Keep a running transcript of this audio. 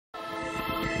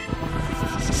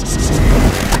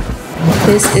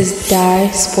This is Die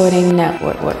Sporting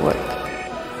Network.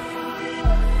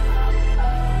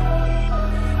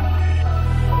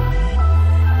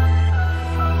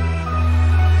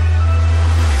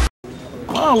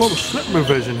 A little slip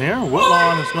revision here.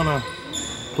 Woodlawn is going to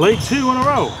play 2 in a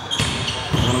row.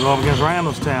 We're going to go up against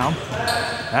Randallstown.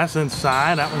 That's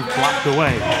inside. That one's blocked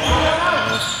away.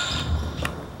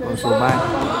 Goes back.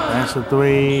 That's a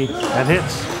 3. That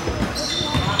hits.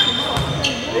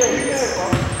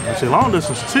 Let's see, long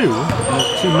distance 2.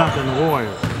 2-0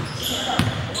 Warriors.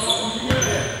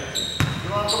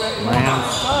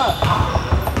 Rams.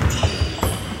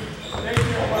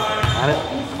 Got it.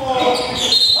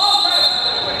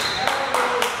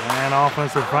 And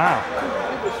offensive foul.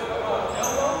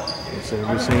 So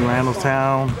we've seen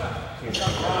Randallstown.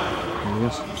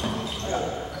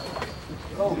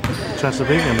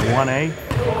 Chesapeake in the 1A.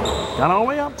 Got all the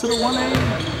way up to the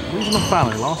 1A regional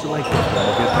final. Lost it like that.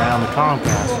 Gotta get down to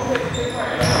Comcast.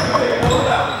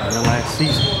 In the last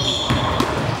season.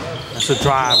 That's a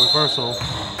drive reversal.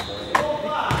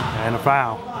 And a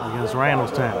foul against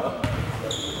Randallstown.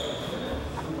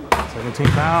 Second team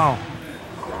foul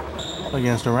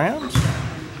against the Rams.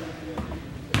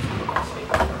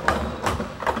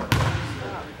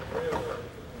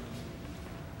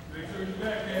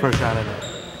 First shot in it.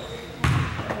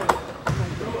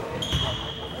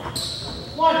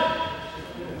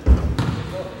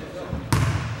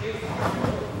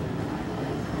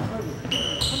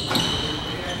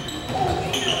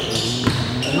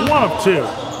 One of 2. And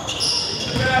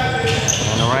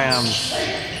the Rams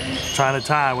trying to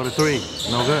tie with a 3.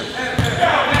 No good.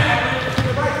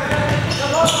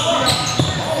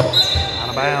 Out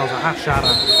of bounds, a hot shot.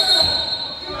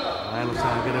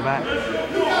 Randallstown get it back.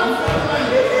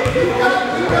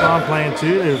 I'm playing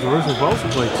 2. There's originally supposed to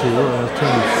play 2. Team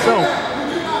itself.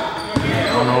 I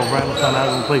don't know if Randallstown is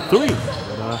going to play 3.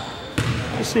 But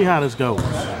let's see how this goes.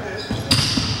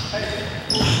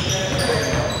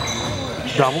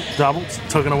 Double,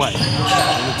 took it away. And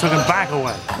then took it back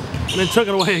away. And then took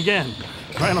it away again.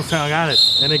 Randallstown got it.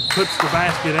 And it puts the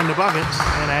basket in the bucket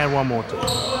and add one more to it.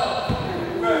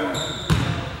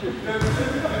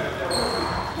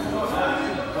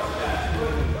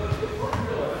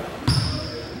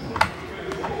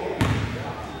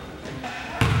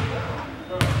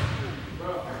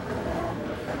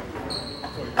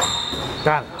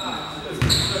 Got it.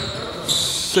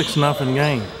 6-0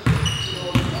 game.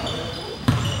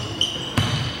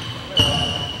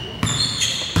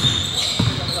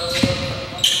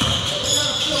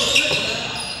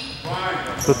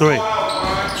 For 3.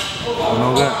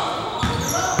 No good.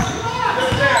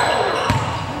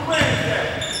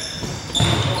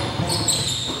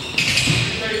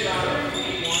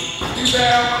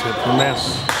 Tip the miss.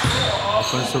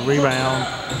 Offensive rebound.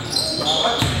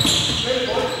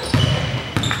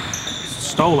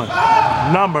 Stolen.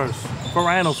 Numbers for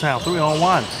Randallstown.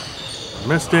 3-on-1.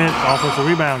 Missed it. Offensive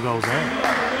rebound goes in.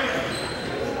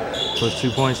 Puts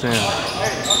 2 points down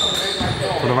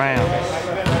for the Rams.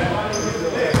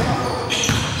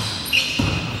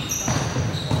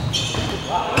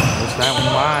 That one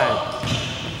wide.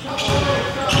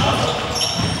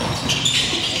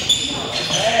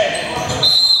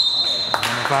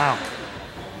 And a foul.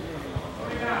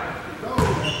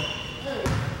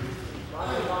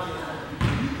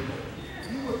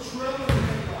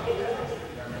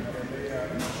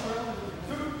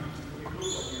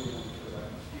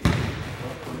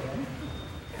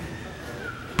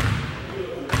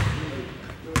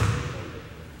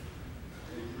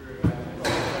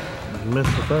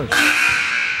 Missed the first.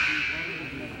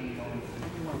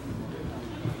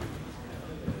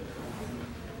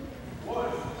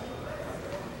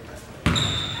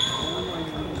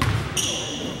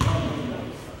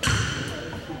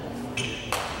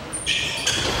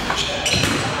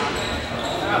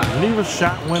 Neither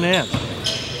shot went in.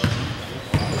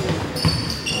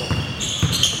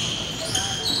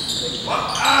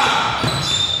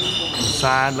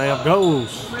 Side layup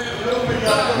goes.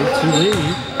 8-2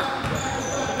 lead.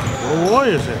 The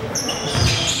Warriors here.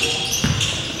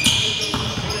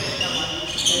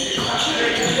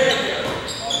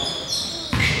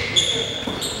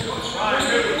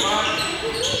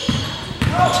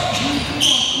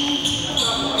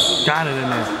 Got it in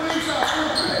there.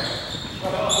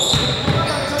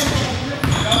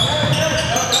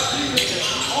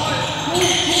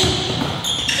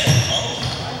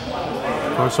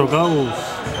 So goes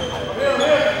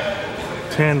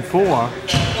 10-4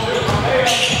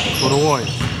 for the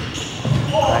Warriors.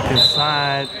 Back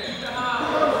inside.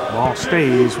 Ball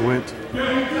stays with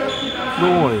the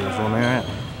Warriors on their end.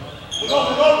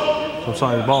 I'm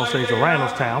sorry, the ball stays with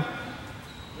Randallstown.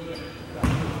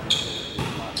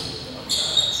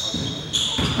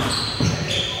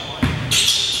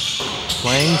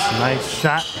 Wings, nice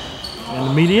shot in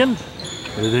the median,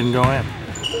 but it didn't go in.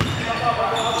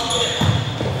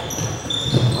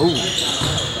 Oh.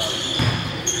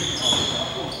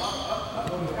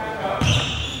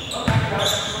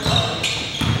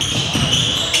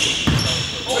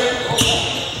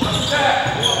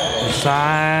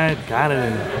 Inside, got it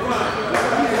in there.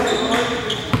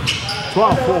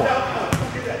 12-4.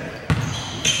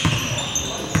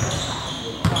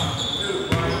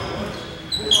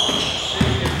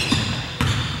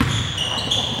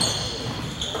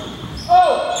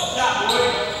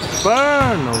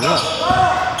 Burn, no good.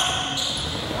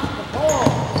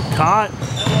 Caught,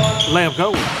 layup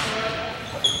goes.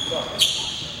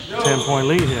 10-point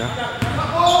lead here.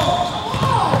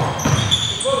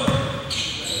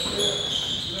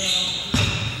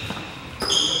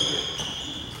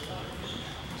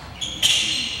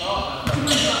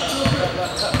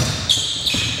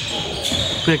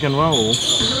 Pick and roll.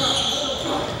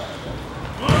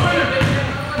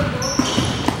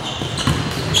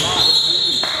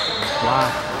 Wow.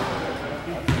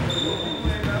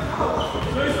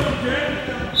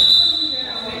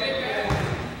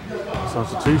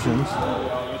 Substitutions.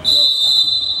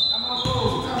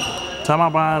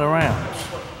 Timeout by the Rams.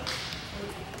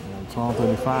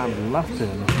 12:35 left here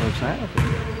in the first half.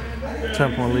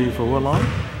 10-point lead for Woodlawn.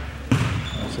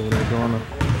 So they're going to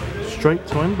straight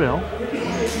twin bill.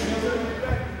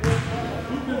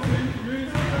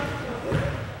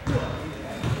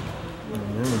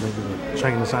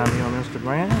 Checking us out here on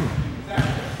Instagram,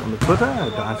 on the Twitter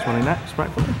at Die20Net,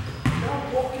 respectfully.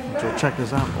 So check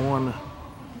us out on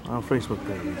our Facebook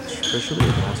page, officially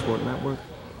at Die Sport Network,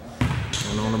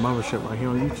 and on the mothership right here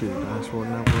on YouTube, Die Sport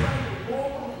Network.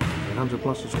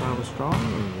 800+ subscribers strong,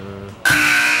 and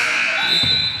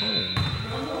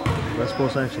best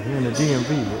sports action here in the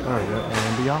DMV area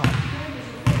and beyond.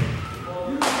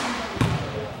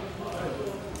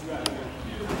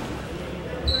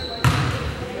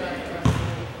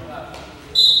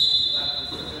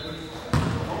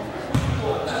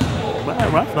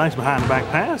 Rough, nice behind the back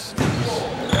pass.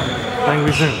 Thing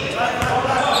resumed.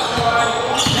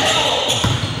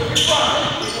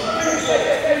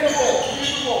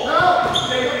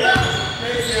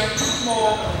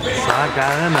 Side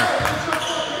got it in there.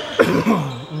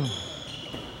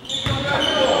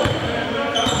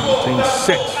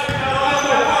 14-6.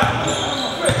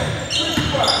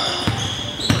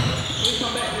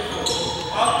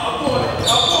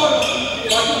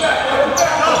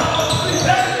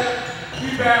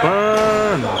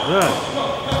 Burn, good.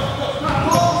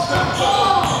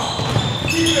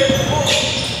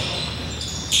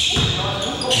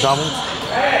 Doubles.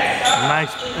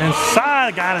 Nice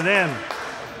inside, got it in.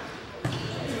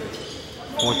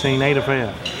 14-8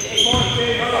 affair.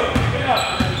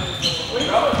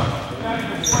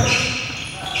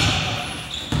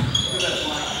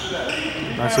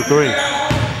 That's a three.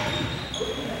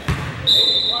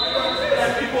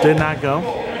 Did not go.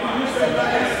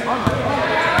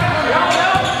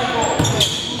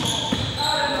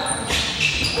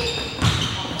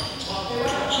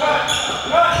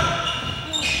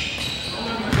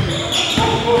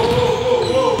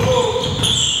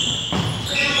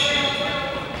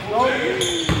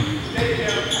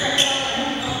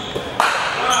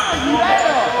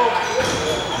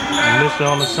 Missed it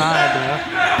on the side there.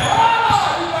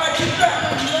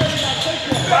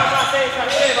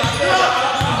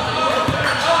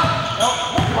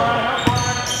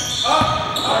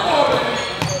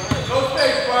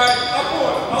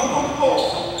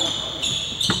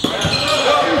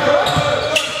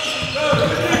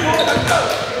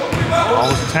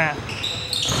 Always tap.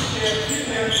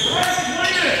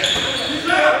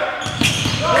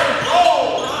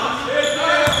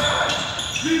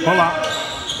 Hold on.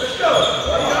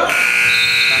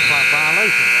 That's my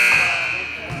violation.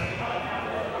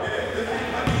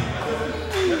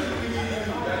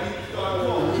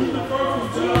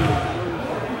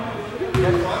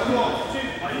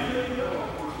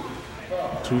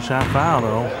 Two-shot foul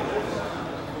though.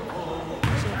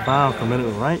 It's a foul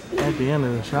committed right at the end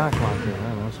of the shot clock here.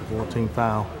 That's a 14th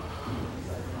foul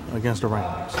against the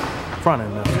Rams. Front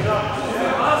end.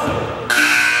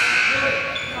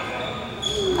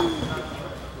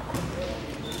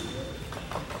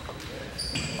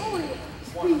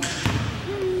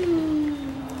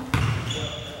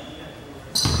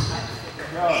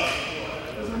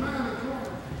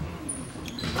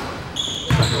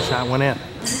 Second shot went in.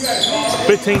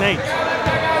 15-8.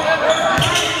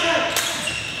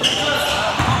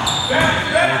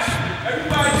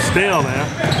 Still there.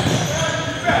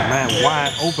 Man,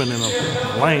 wide open in the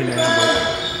lane there,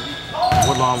 but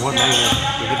Woodlawn wasn't able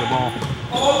to get the ball.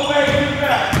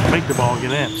 Make the ball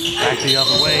get in. Back the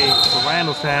other way for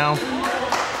Randallstown.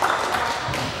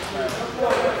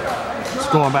 It's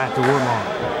going back to Woodlawn.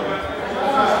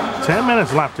 10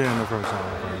 minutes left here in the first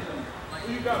half.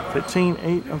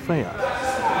 15-8 affair.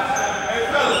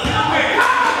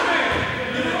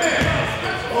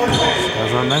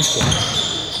 As I mentioned,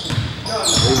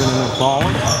 leaving and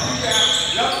falling.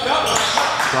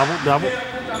 Double.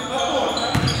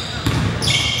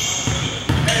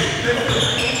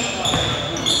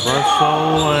 First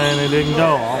soul, and it didn't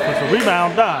go. Offensive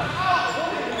rebound done.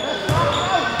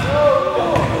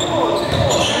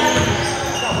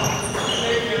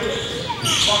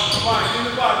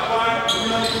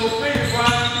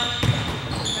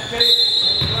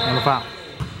 And a foul.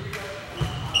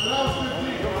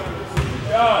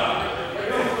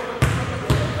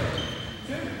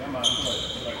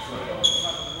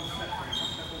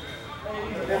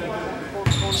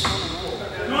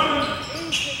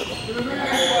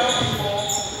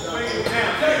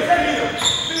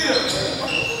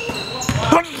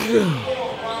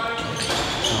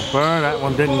 That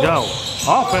one didn't go.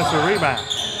 Offensive rebound.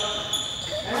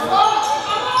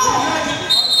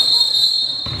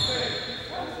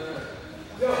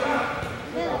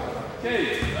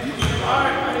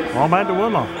 All back to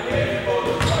Woodlawn.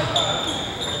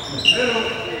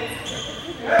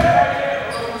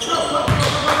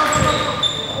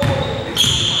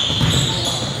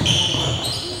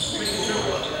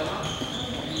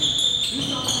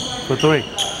 For three.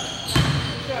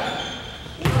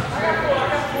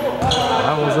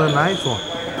 That was a nice one.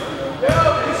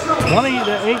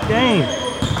 20-8 game.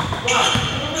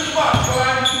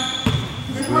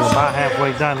 We're about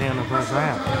halfway done here in the first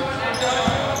half.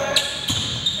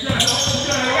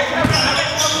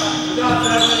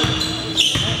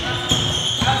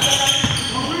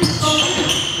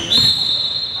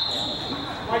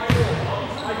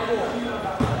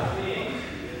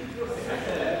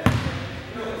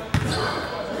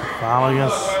 Foul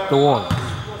against the Warriors.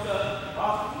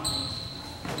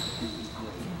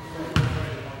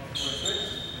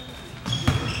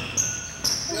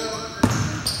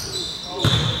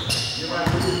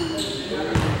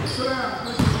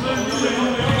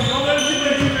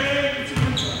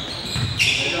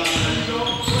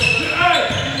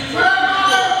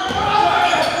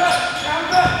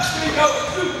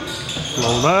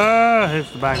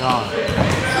 Hits the back on.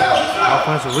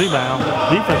 Offensive rebound,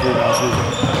 defensive rebound,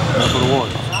 for the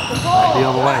Warriors. Back the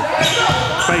other way.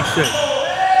 Fakes it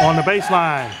on the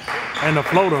baseline, and the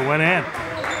floater went in.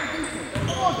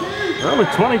 Early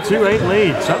 22-8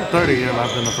 lead, 7:30 here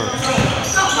left in the first.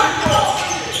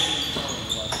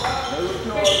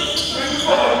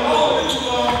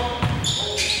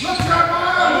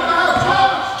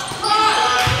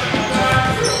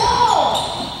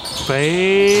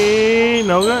 Fade,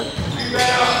 no good.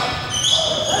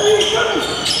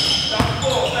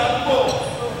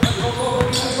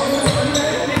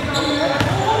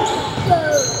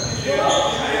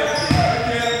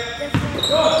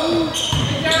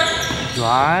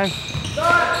 Drive.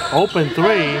 Open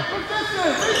three.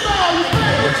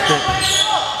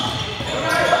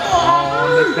 On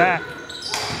the deck.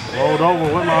 Rolled over.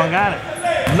 Woodlawn got it.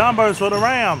 Numbers for the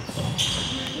Rams.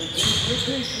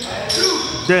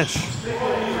 Dish.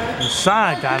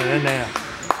 Inside, got it in there.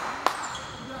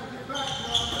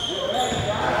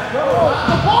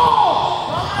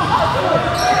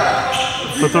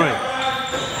 For three.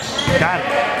 Got it.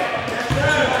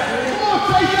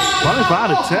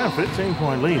 25-10,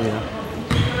 15-point lead here.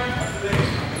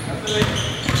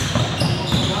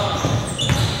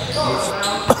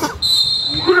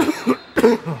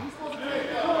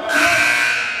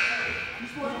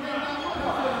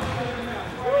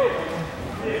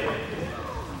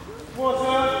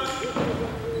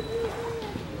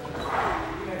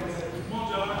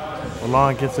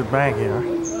 Woodlawn gets it back here.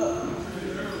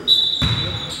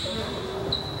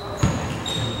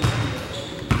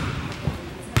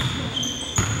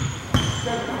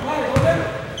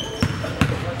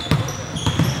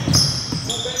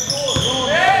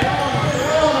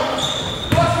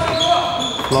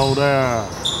 Flow there.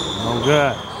 No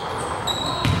good.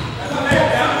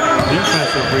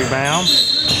 Defensive rebound.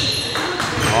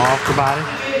 Off the body.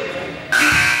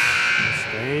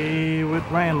 Stay with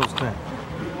Randallstown.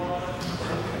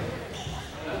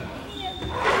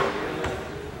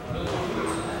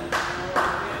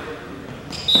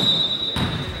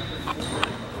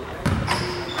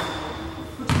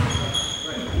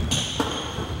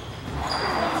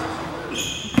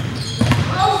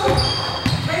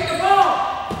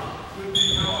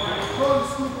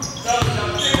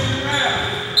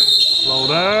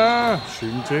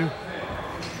 Shooting two.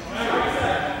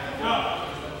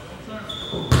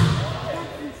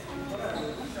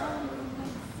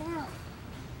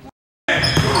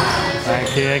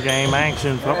 Here, game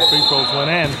action. Free throws went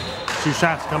in. 2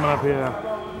 shots coming up here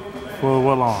for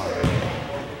Woodlawn.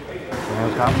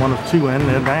 They've got 1 of 2 in.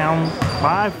 They're down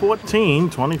by 14,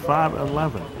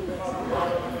 25-11.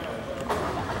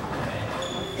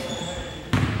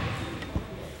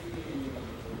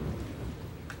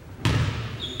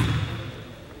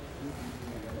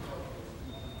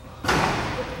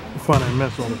 Front and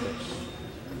miss on the pitch.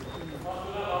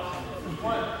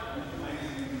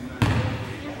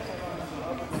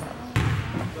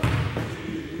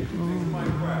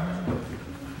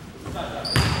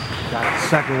 Got the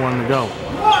second one to go.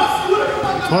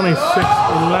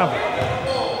 26-11.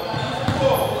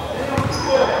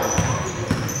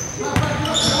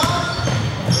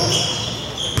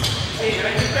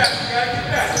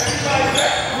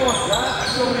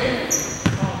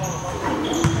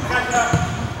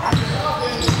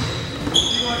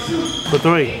 For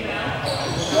 3.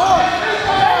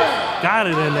 Got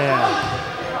it in there.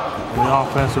 And the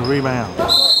offensive rebound.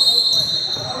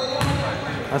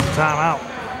 That's a timeout.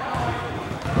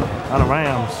 Out of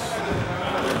Rams.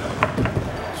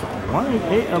 So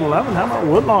 28-11. How about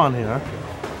Woodlawn here?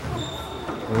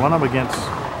 We went up against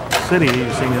City,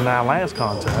 you've seen in our last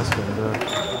contest, and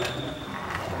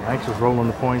Mike's is rolling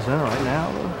the points in right now.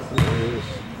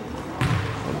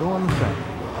 They're doing the same.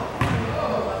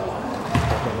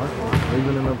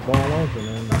 Even in the ball open.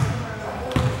 And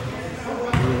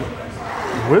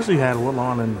Wesley had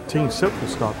Woodlawn and Team Sip to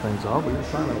start things off. We were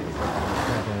trying to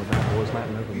that boys not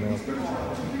nothing else.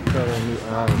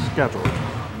 Scheduled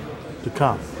to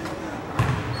come.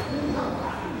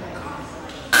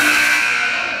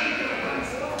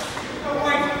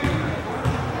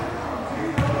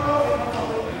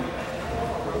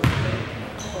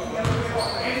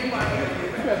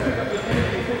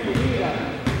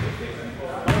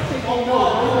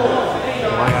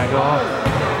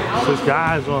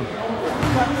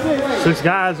 Six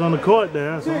guys on the court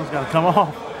there. Someone's got to come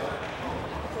off.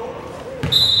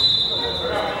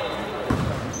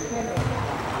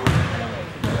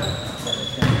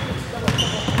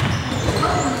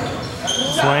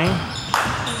 Swing.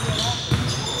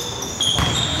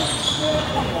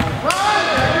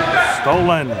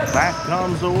 Stolen. Back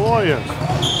comes the Warriors.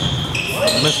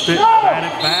 Missed it. Got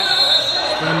it back.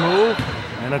 Spin move.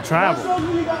 And a travel.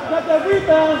 Got that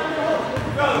rebound.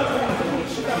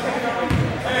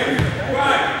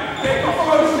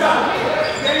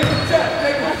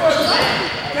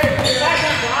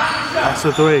 That's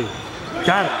a 3.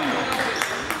 Got it.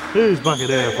 Huge bucket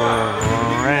there for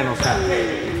Randallstown.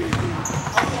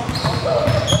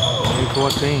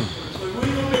 14.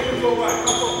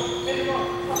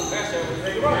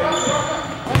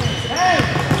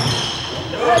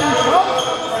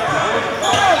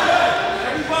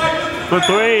 For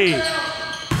 3.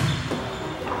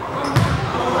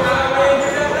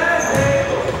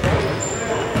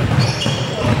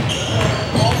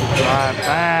 Drive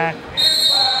back.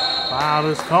 Foul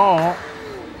is called.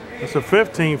 It's a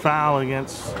 15 foul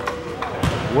against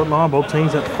Woodlawn. Both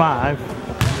teams at 5.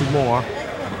 2 more.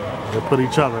 They put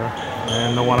each other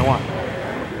in the 1-on-1.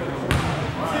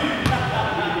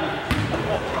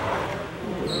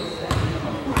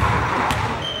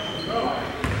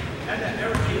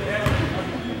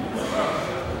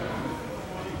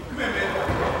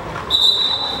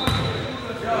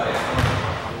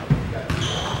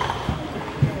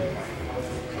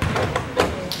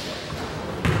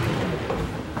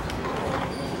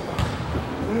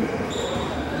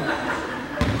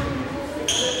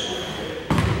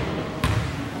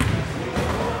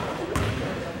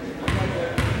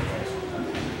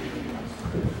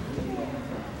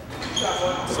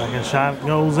 Second shot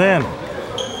goes in.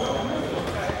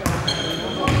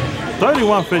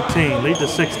 31-15, lead to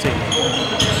 16.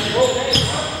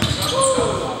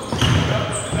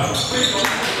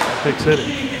 Big City.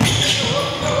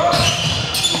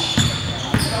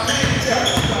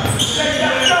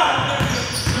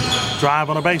 Drive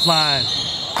on the baseline.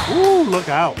 Ooh, look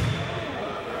out.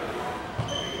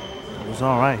 It was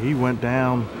all right. He went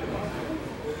down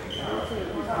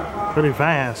pretty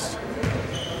fast.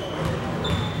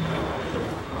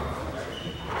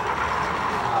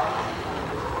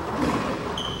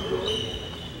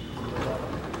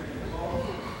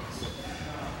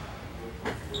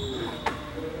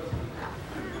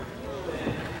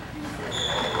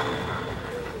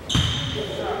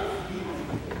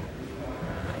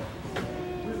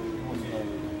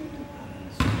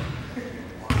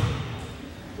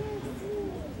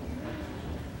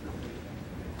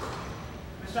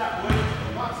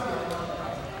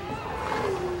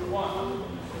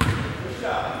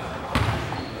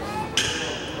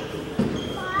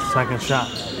 Second shot.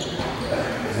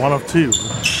 One of two.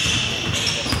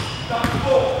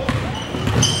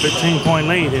 15-point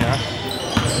lead here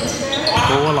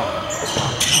for Woodlawn.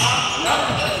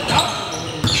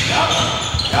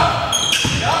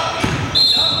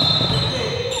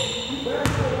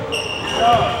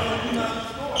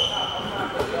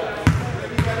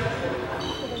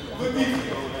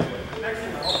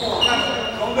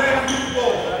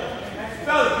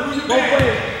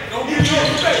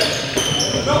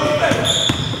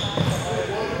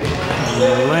 The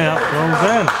layup goes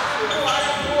in.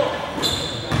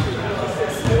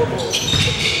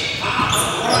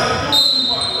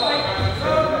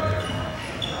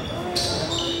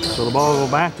 So the ball will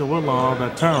go back to Woodlawn,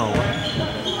 that turnover.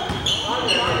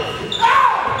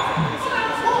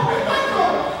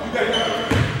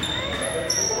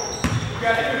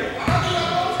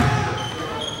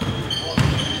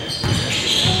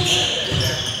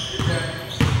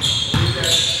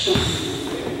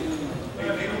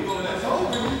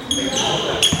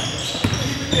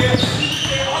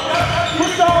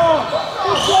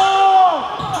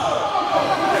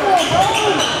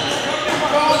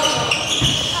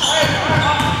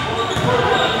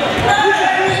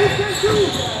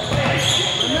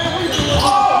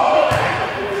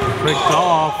 Picked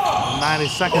off, 90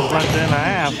 seconds left in the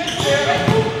half.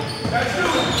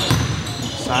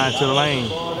 Side to the lane.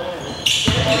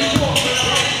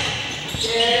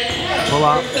 Pull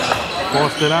up,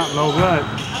 forced it out, no good.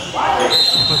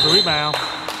 Puts the rebound.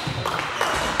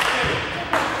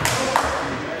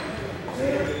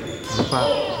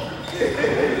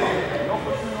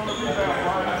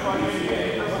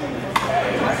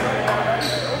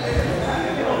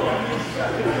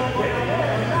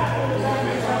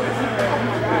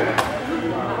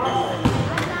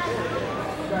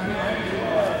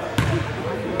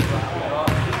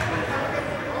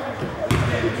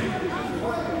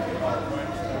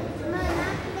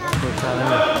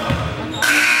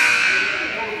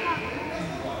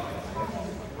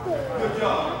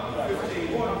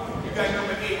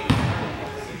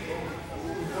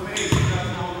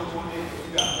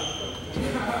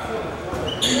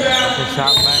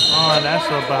 Shot back on, that's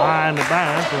a behind the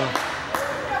back.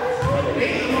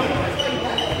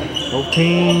 Both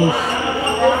teams in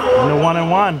the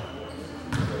 1-and-1.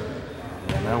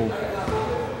 And that was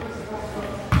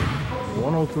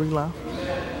 103 left.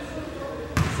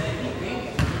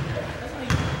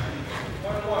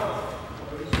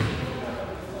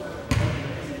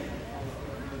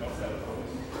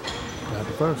 Got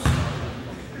the first.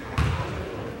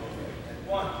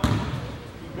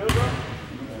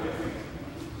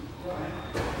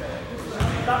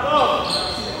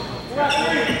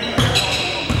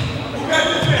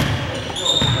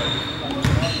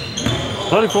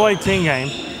 .34-18 game.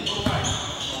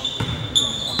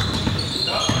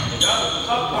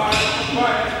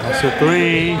 That's a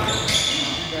three.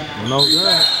 No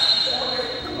good.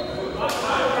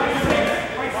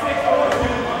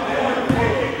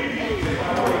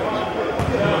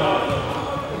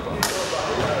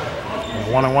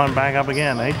 One and one back up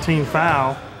again. 18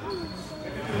 foul.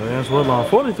 There's Woodlawn.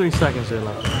 43 seconds here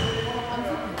left.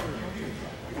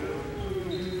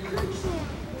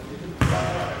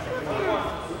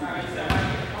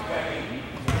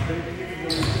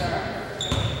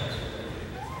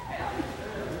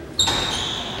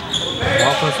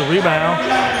 Offensive rebound.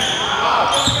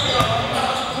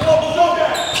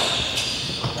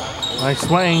 Nice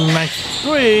swing, nice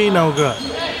three, no good.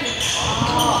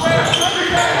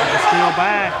 Steal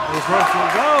back, reversal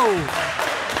goes.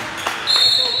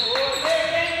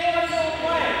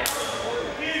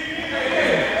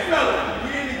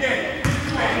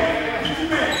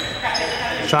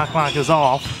 Shot clock is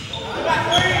off.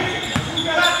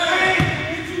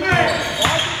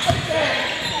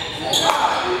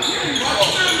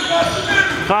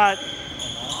 Cut,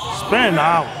 spin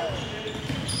out.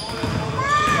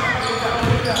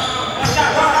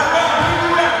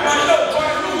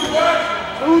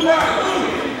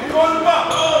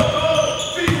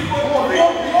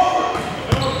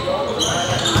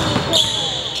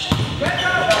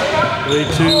 Three,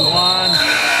 two, one.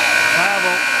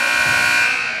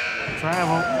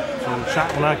 Travel. So the shot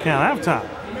will not count. Halftime.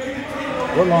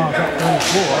 Woodlawn's up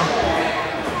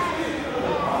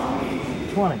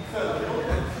 24-20.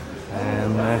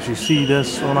 And as you see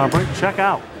this on our break, check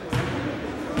out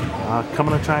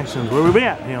coming attractions where we'll be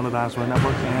at here on the Dinosaur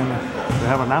Network, and we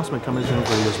have an announcement coming soon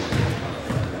for you as well.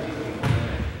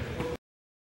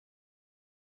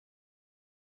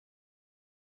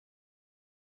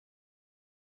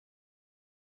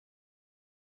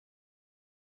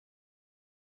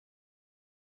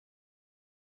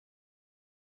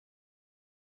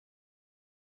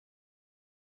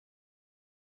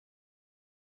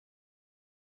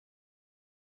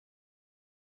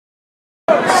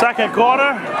 Second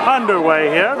quarter underway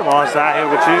here. The ball side here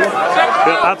with you.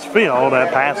 Let's feel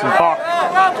that passing park.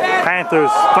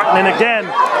 Panthers threatening again.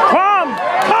 Crum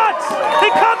cuts! He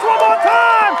cuts one more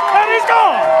time! And he's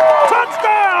gone!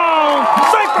 Touchdown!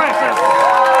 St. Francis!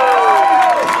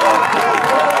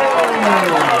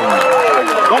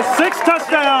 That's 6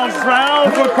 touchdowns now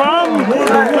for Crum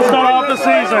to start off the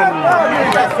season.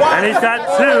 And he's got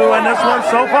 2 in this one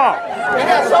so far.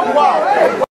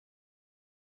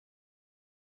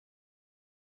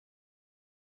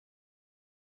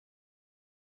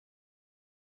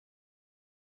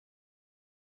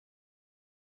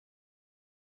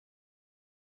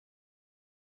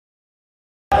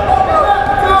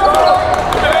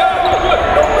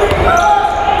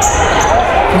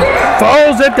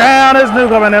 Throws it down as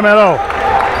Newcomb in the middle.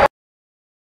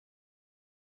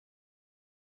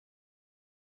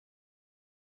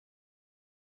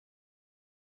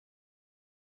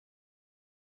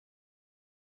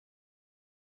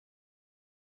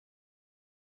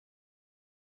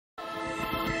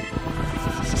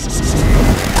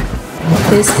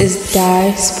 This is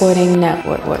Die Sporting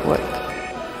Network.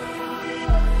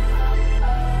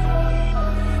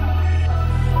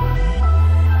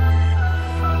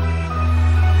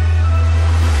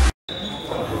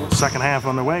 Second half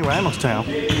on the way, Randallstown.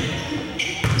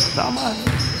 Down by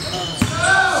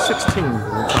 16.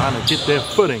 They're trying to get their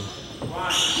footing.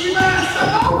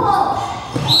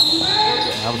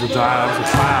 That was a dive, that was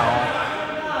a foul.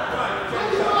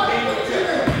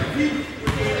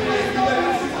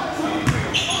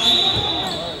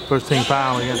 First team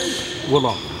foul against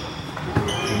Woodlawn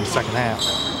in the second half.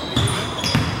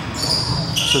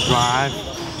 It's a drive.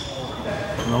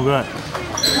 No good.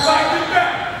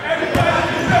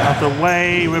 Out the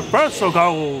way, reversal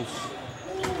goes.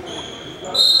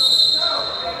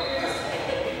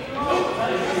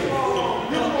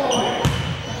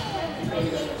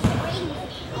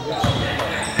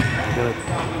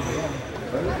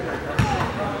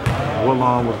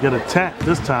 Woodlawn will get attacked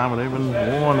this time, but they've been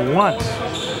won once.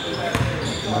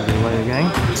 Delay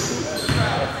again.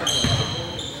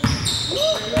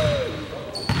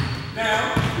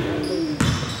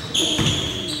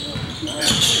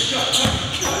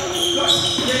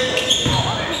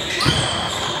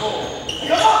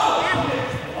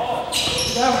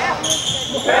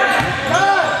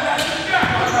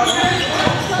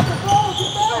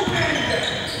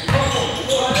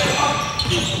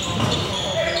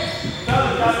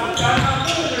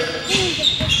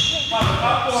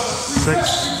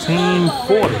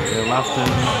 $16.40 they're left in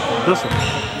this one.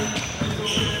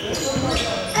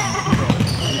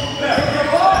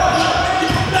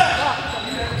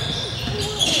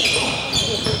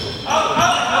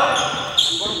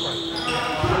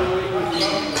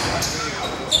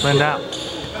 Spin out.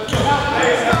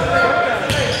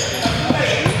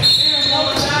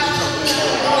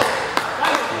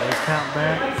 They count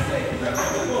back.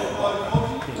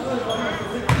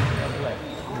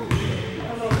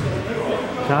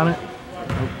 Got it.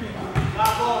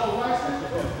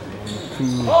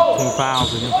 Two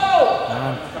fouls again.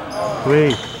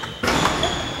 3.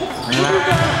 And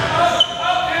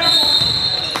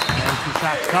 2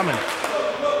 shots coming.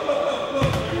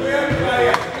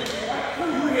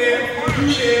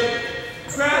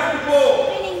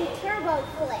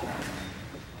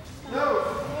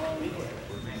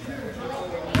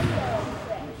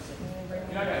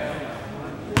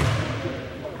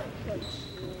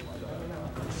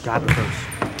 Got the first.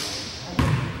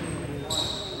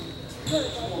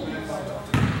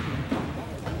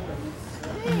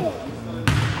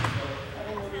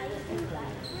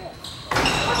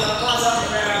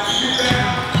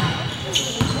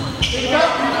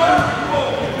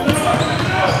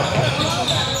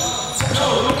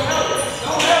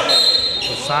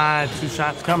 Side, 2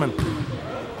 shots coming.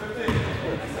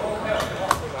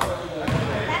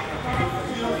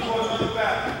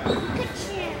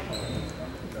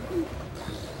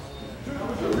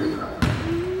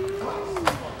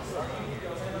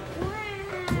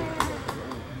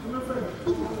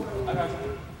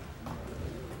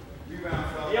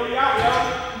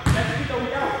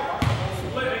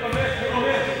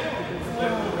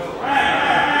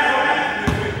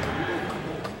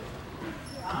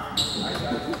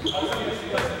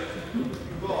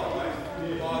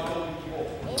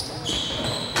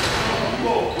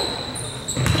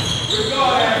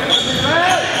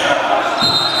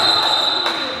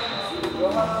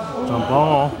 Jump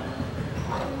ball.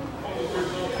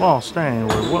 Ball staying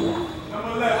with Woodlawn.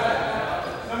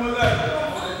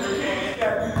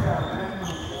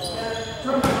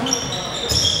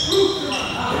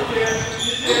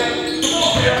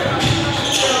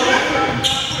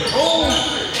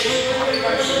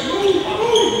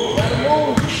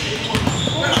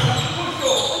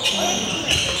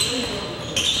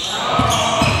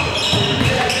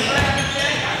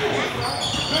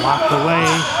 Blocked away.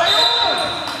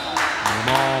 And the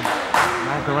ball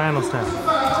back to Randallstown.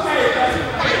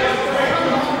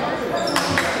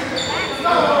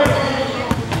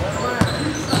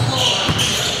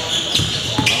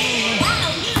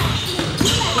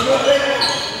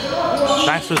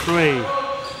 That's the three.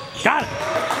 Got it.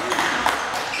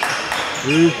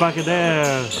 Huge bucket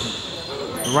there.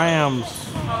 Rams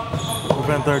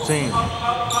within 13.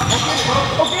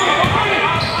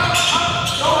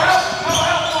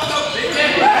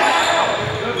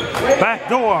 Back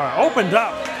door opened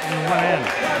up and went in.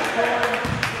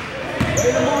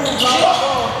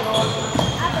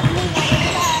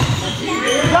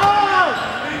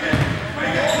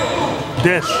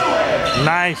 Dish.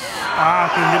 Nice.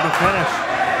 Couldn't get the finish.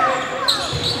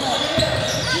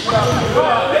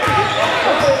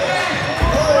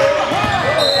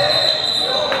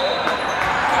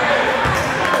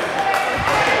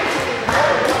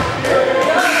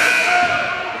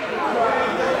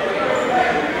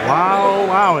 Wow,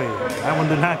 wowie. That one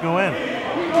did not go in.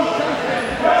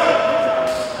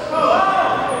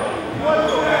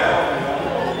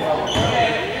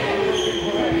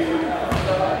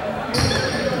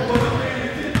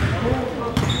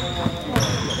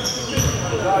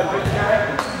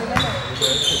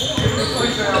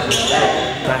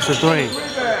 That's the three.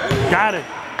 Got it.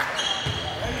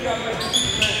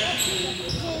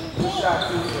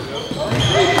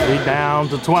 Lead down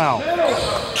to 12.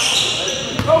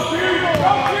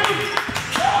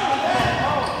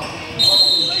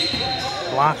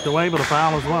 Blocked away, but a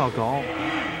foul as well, call.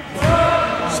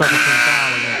 Second team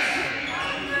foul against.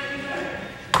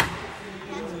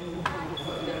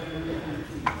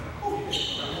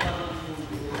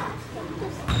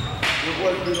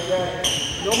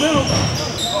 No middle.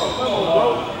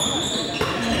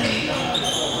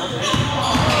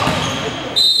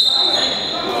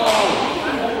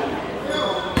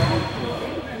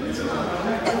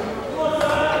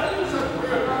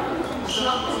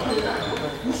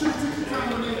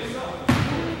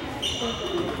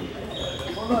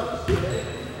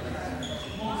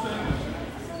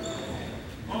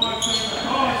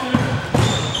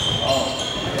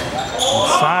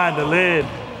 Inside the lid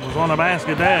was on the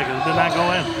basket there because it did not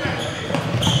go in.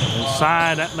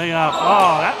 Inside that layup.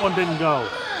 Oh, that one didn't go.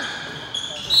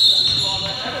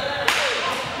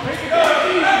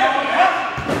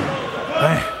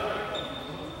 Hey.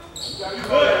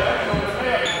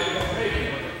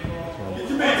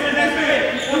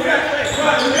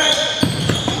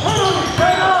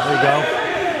 There you go.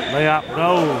 Layup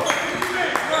goes.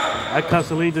 That cuts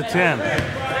the lead to 10.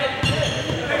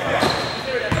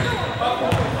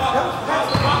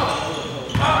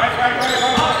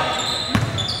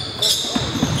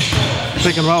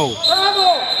 Pick and roll.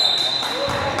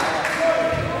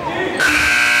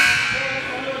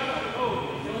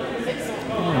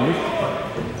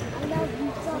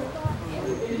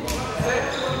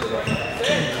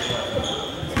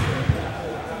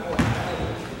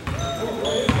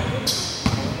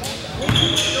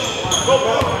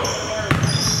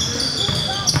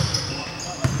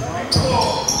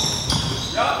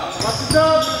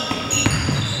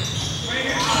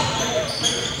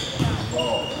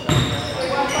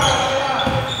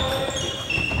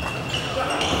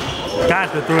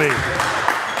 Got the three.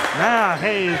 Now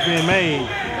hay is being made.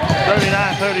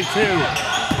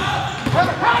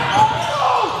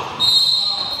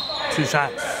 39-32. 2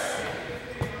 shots.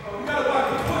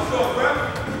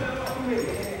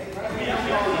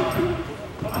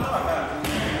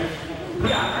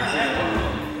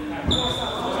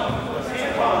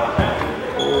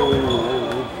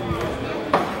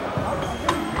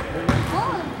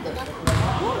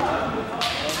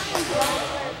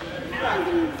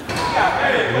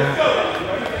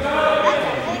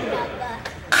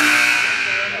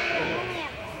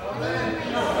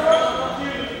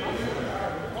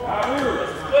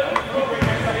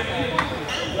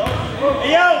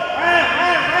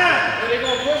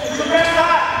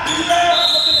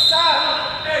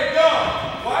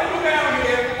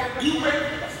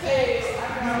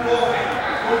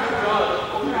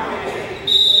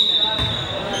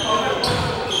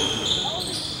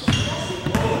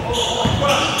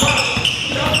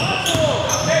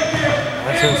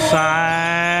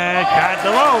 Inside, got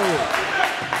the roll.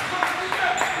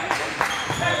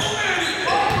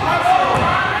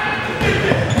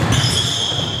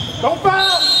 Don't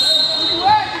foul.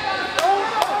 Don't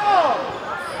foul.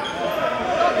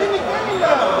 Give me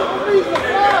now. Release the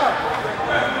foul.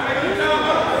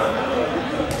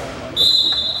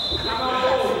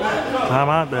 Time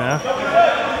out there.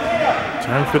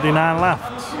 10:59 left.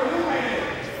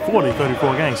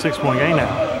 40-34 game, 6-point game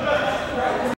now.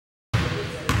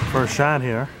 First shot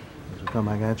here. As we come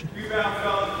back at you.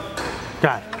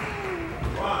 Got it.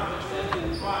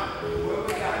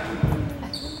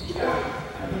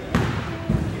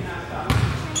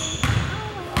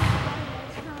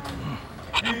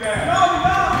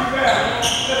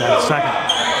 Got a second.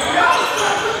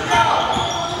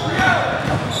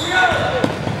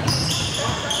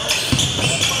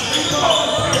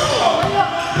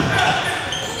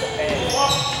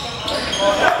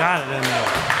 Got it in there.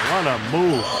 What a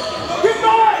move.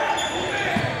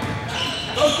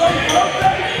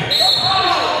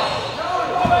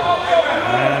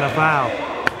 And a foul.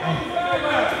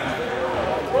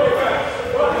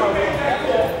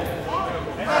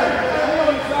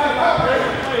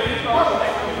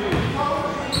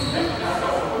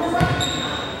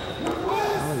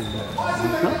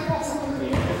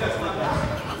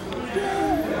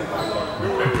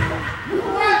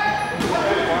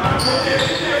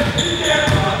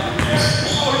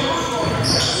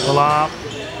 Pull up.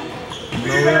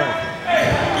 No good.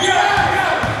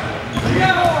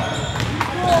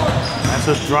 That's a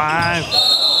drive.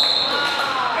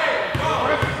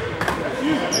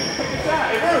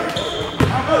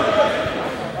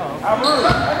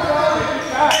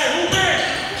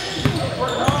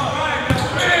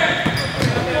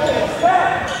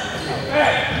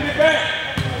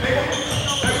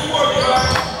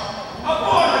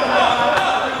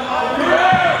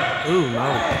 Ooh, no.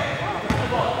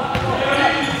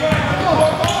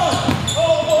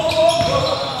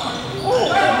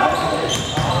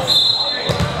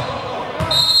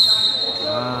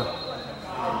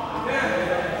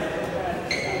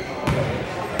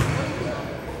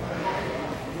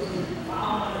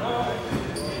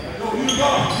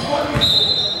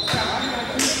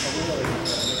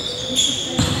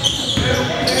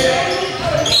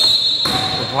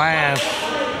 Last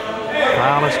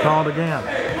foul is called again.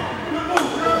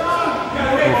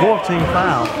 14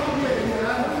 foul.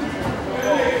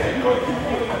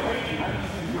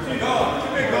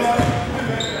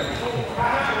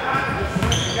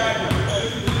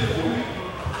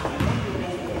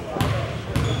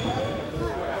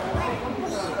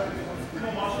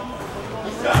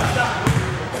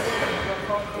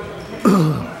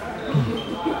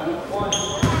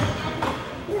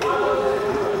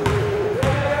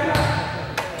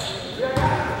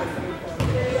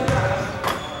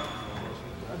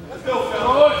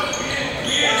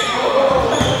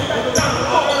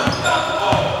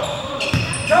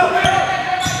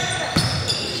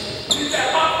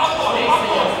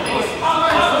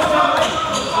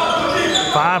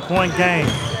 Five-point game.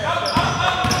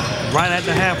 Right at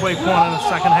the halfway point of the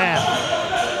second half.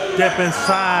 Dip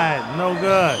inside. No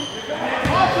good.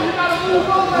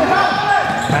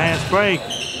 Fast break.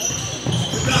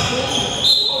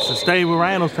 So stay with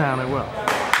Randallstown, it will.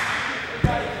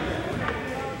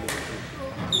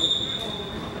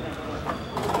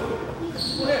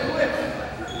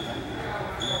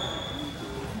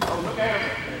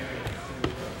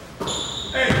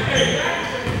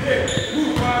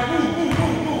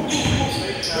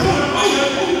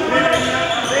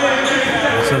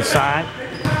 Inside.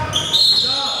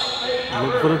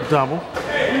 Look for the double.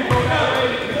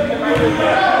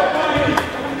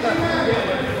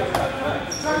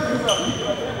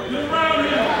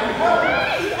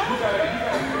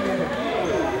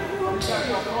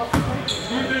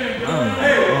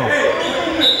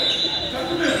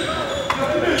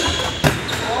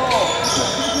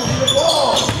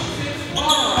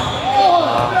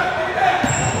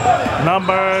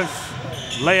 Numbers.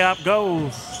 Layup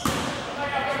goes.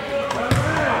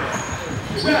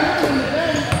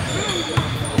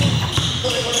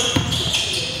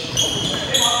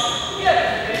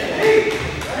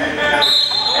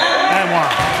 And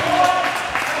one.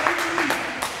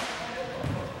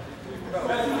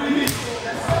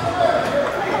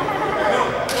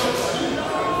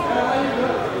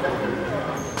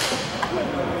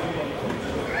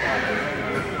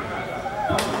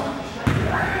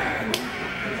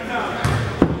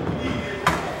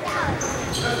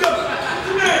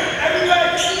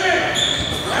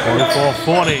 For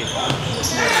 40.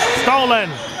 Stolen.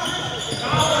 It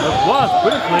was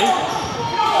briefly.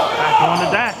 Back on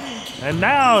the deck. And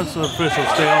now it's official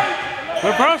still.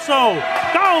 Reversal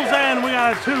goes in. We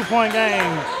got a 2-point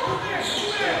game.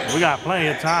 We got plenty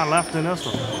of time left in this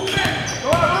one.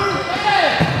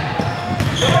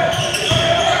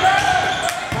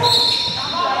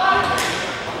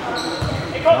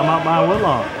 Come up by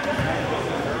Woodlawn.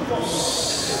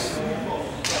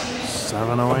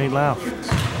 7:08 left.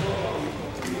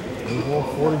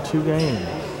 42 games.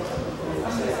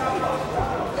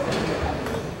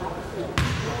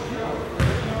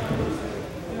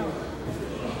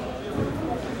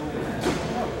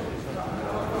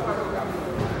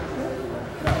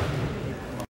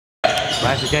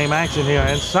 Back to game action here.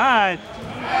 Inside.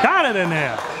 Got it in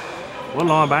there.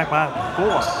 Woodlawn back by 4.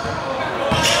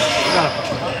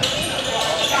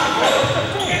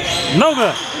 No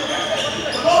good.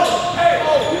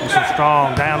 This is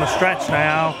Strong down the stretch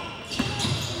now.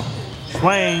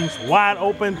 Swings. Wide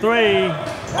open 3.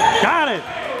 Got it.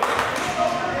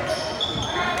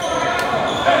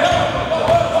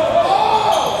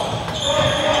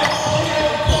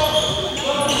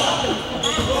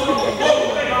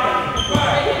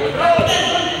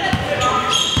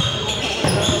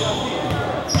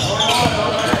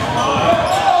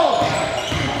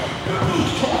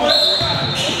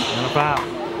 Foul.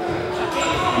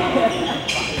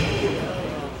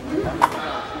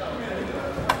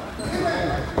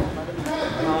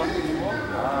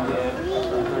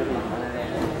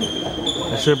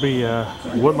 It should be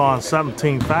Woodlawn's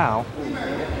 17th foul.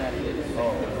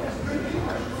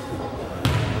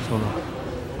 That's going to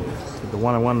get the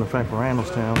 1-1 effect for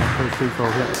Randallstown. That first free throw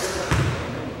hit.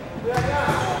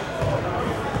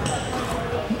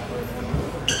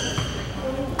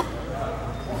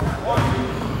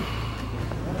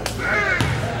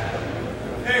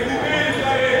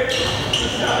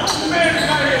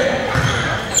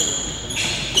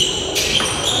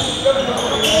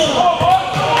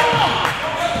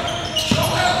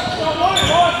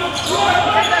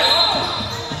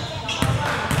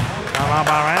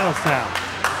 By Randallstown.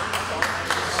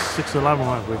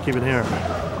 6-11, we keep it here.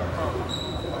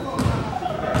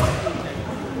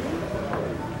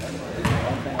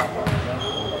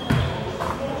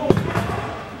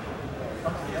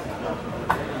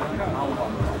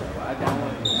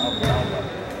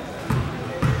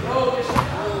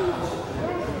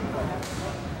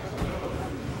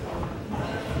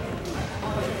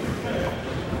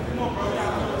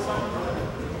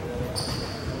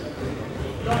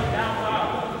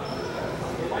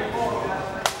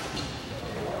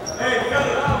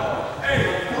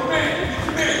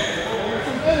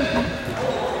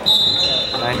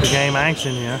 Back to game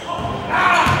action here.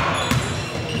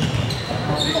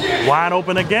 Wide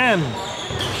open again.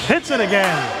 Hits it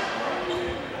again.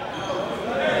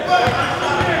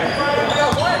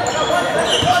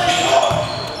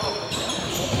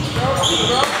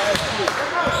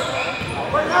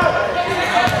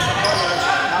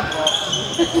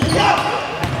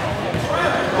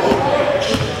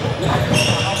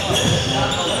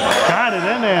 Got it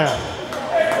in there.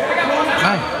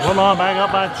 Woodlawn back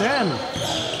up by 10.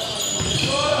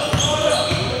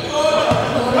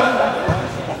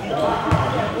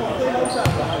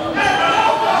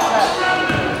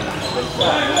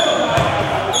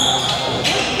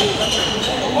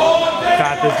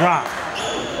 Got the drop.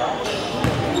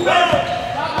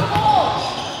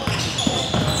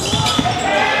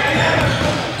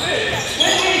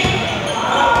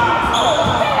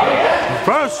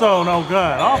 First so no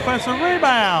good. Offensive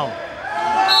rebound.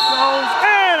 Goes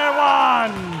in and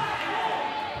 1.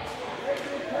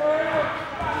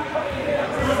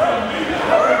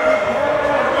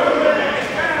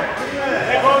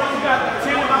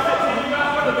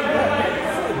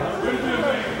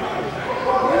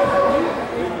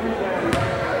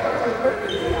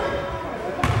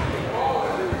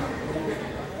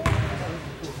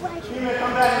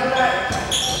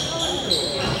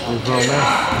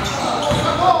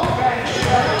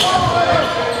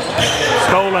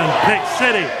 Stolen, Pick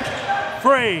City,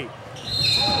 free,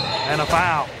 and a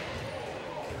foul.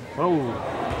 Oh.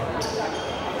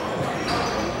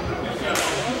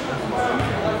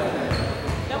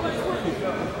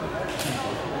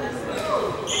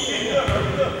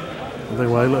 I think,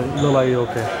 well, you look like you're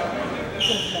okay.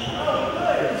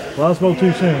 Well, I spoke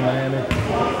too soon, man.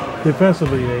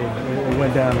 Defensively, it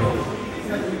went down there.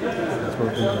 That's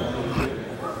what it is.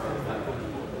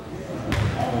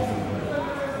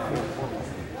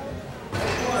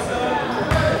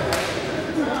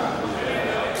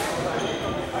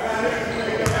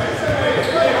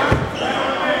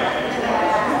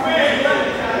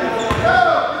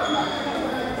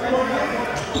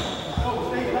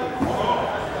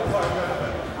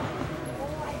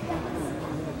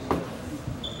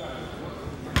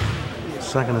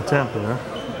 Second attempt there.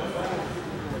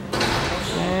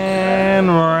 And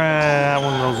that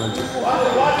one goes into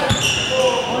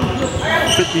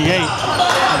 58.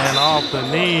 And off the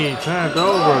knee, turned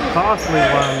over. Costly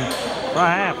one,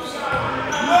 perhaps.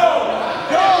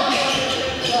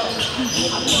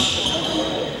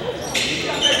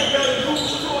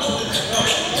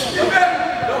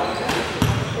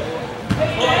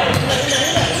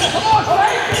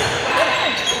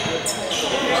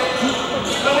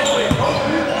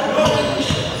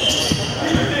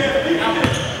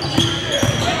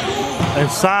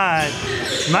 Inside,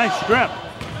 Nice strip.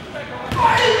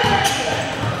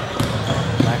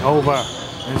 Back over.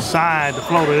 Inside. The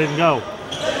floater didn't go.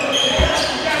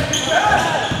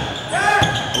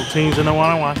 Both teams in the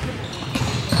one-on-one.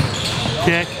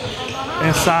 Kick.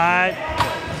 Inside.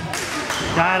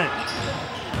 Got it.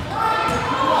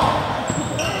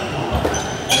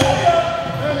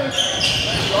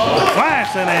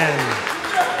 Glancing in.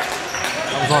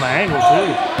 That was on an angle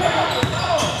too.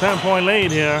 10-point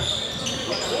lead here.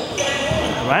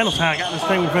 Randallstown got this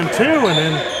thing within 2 and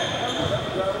then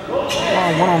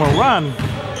one on a run.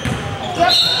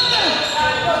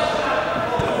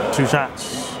 2 shots.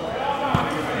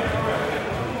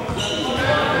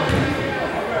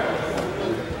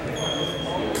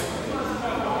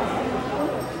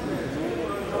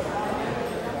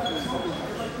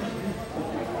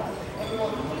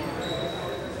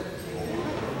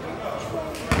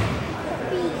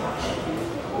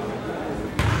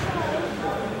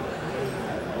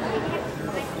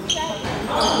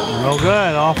 No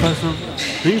good. Offensive,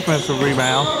 defensive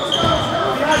rebound.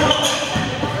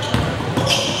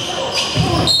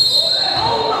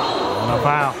 And a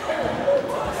foul.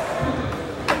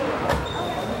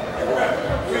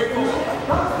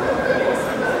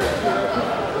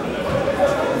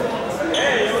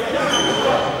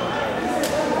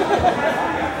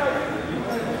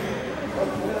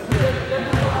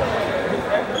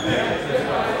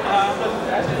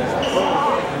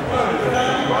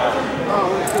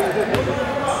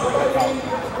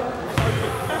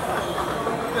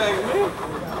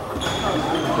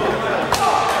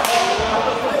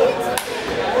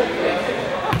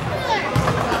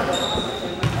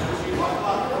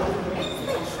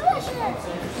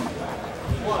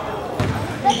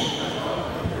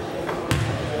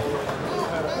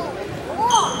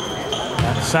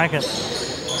 Second. 2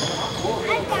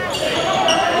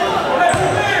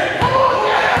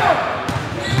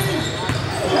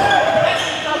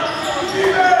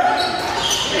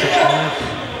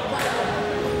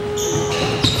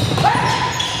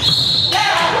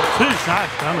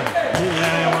 shots coming.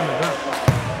 Yeah, one to go.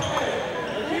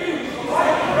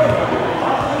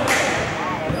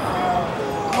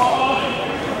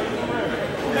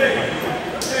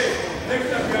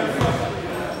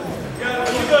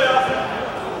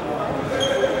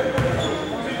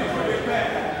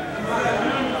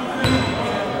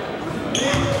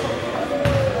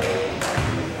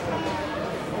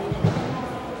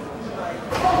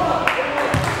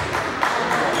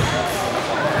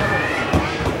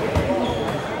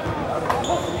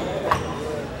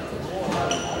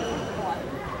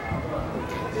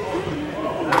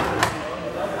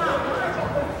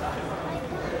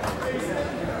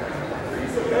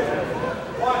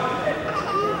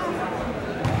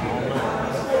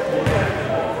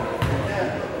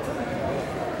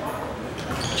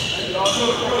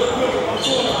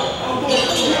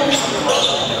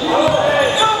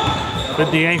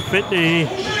 $58-50,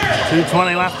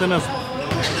 2:20 left in this.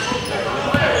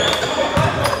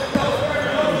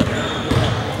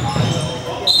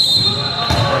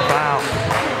 Foul.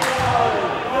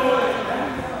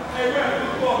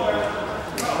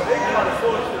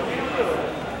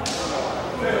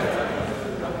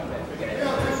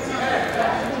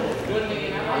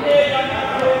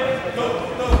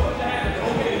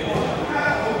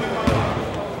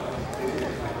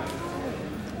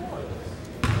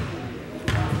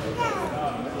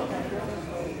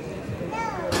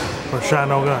 First shot,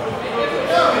 no good.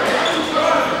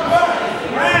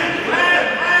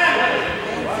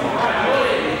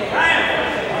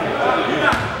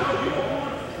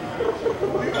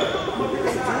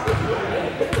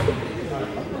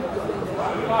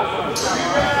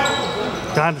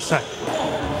 Time to second.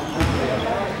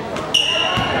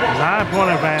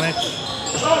 9-point advantage.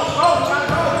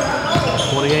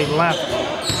 48 left.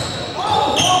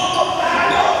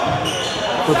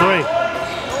 For 3.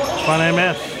 Front end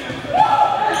miss.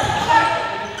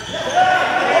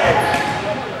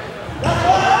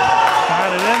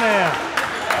 Got it in there.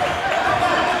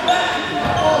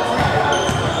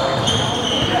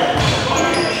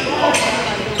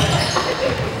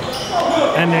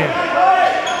 And there.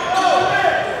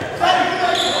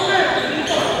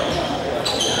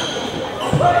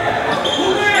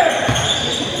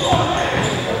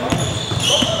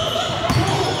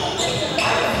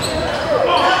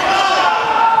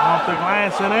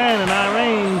 Glancing in, and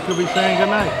Irene could be saying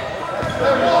goodnight.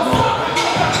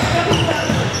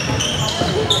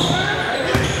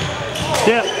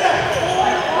 Tip.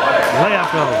 Layup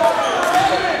goes.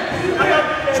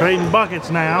 Trading buckets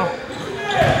now.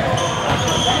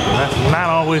 That's not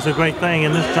always a great thing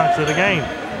in this juncture of the game.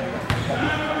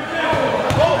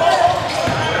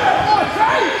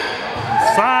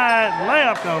 side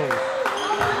layup goes.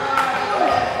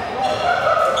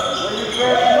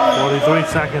 43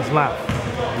 seconds left.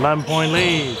 11-point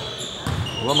lead.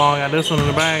 Woodlawn got this one in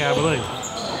the bag, I believe.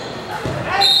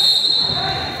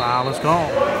 Foul is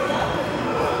called.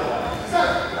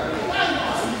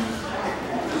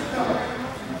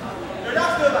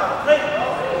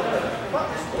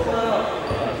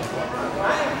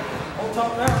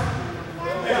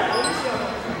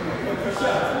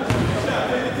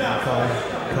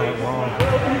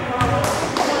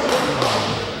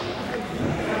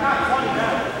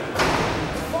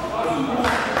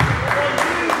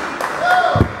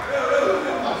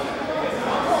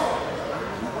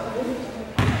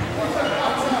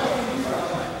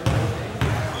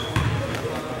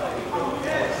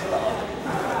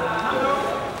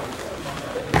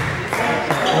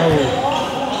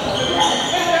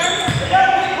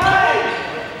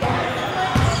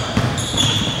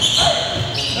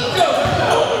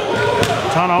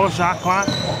 Turnover, shot clock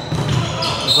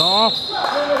is off.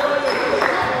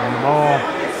 And the ball.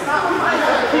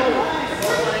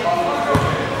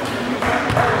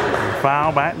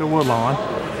 Foul back to Woodlawn.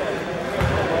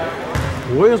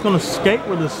 Warriors going to skate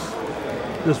with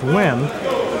this wind.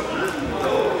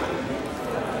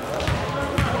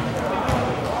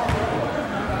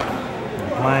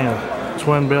 Playing a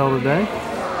twin bill today.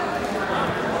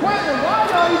 Why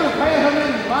y'all even paying him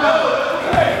any mind?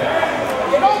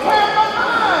 You don't pay him no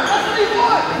mind. That's what he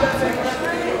wants.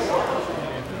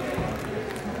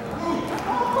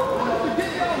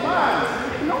 Get your mind.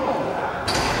 No.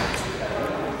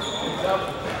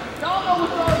 Y'all know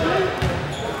what y'all do.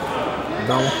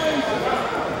 Don't.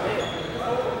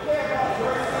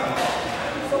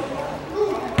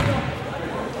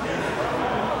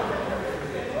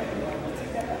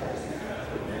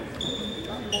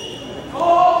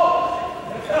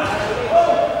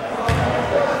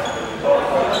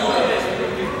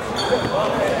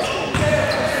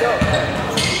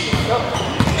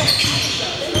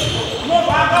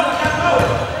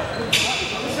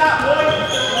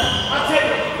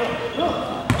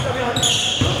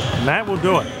 And that will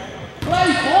do it.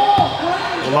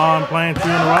 Woodlawn playing 2 in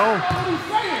a row.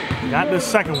 Got this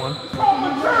second one.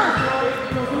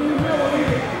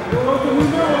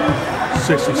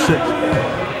 66.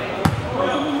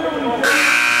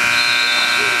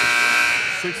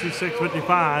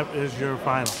 66-55 is your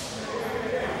final.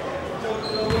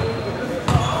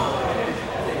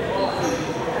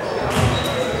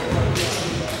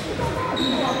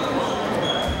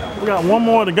 We got one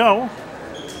more to go.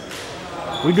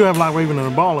 We do have Lock Raven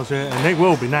and the Ballers here, and they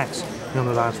will be next on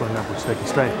the Dice Network. They can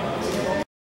stay.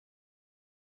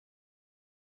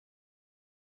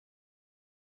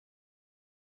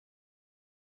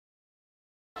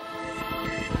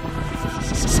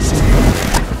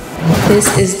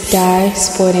 This is Die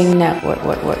Sporting Network.